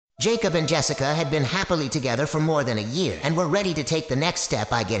Jacob and Jessica had been happily together for more than a year and were ready to take the next step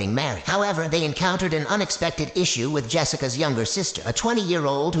by getting married. However, they encountered an unexpected issue with Jessica's younger sister, a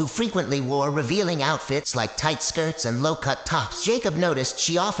 20-year-old who frequently wore revealing outfits like tight skirts and low-cut tops. Jacob noticed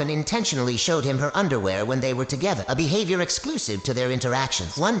she often intentionally showed him her underwear when they were together, a behavior exclusive to their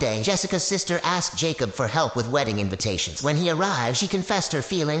interactions. One day, Jessica's sister asked Jacob for help with wedding invitations. When he arrived, she confessed her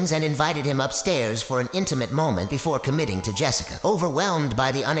feelings and invited him upstairs for an intimate moment before committing to Jessica. Overwhelmed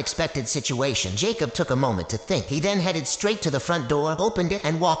by the unexpected situation, Jacob took a moment to think. He then headed straight to the front door, opened it,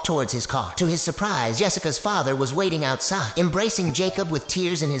 and walked towards his car. To his surprise, Jessica's father was waiting outside. Embracing Jacob with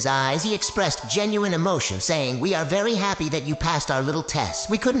tears in his eyes, he expressed genuine emotion, saying, "We are very happy that you passed our little test.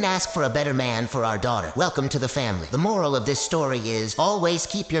 We couldn't ask for a better man for our daughter. Welcome to the family." The moral of this story is, always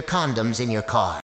keep your condoms in your car.